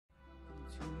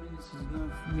silence is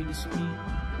enough for me to speak.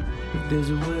 If there's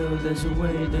a will, there's a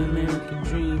way, the American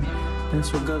dream.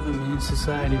 That's what government and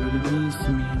society really means to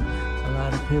me. A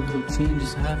lot of pivotal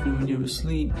changes happen when you're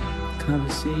asleep.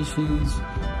 Conversations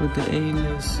with the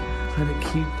A-list, how to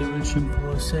keep the rich and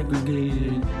poor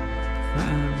segregated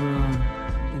forever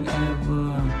and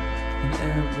ever and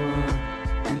ever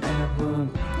and ever.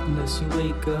 Unless you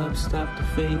wake up, stop the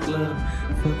fake love.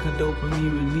 Fuck a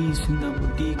dopamine release and double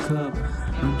D cup.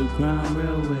 Underground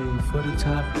railway for the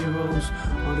top heroes.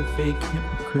 All the fake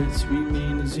hypocrites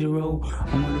remain a zero.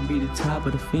 I wanna be the top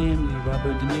of the family,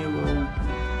 Robert De Niro.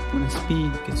 When I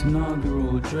speak, it's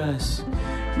inaugural address.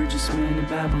 Richest man in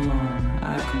Babylon,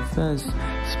 I confess.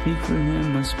 Speak for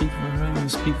him, I speak for her, I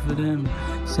speak for them.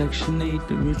 Section 8,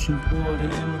 the rich and poor, the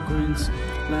immigrants.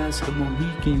 Last the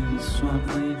Mohicans, so I'm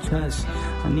playing chess.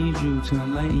 I need you to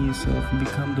enlighten yourself and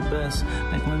become the best.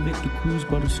 Like when Victor Cruz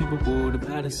bought a Super Bowl to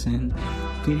Patterson.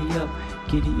 Giddy up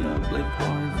like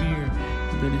Paul Revere.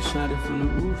 You better shout it from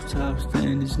the rooftops, the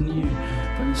end is near.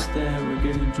 But instead we're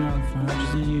getting drunk for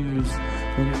hundreds of years.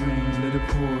 Let it rain, let it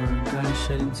pour, God is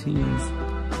shedding tears.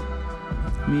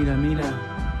 Mira, mira,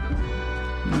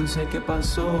 no sé qué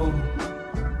pasó,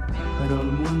 pero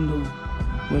el mundo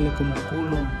huele como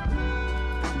culo.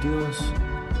 Dios,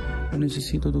 yo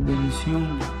necesito tu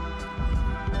bendición.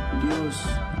 Dios,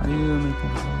 ayúdame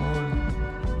por favor.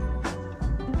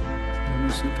 Yo no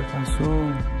sé qué pasó.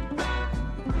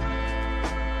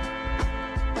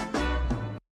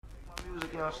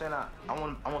 You know what I'm saying?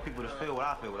 I want people to feel what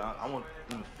I feel. I want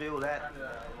them to feel that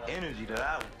energy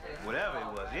that whatever it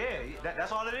was. Yeah,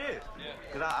 that's all it is.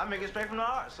 Because I make it straight from the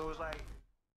heart. So it's like...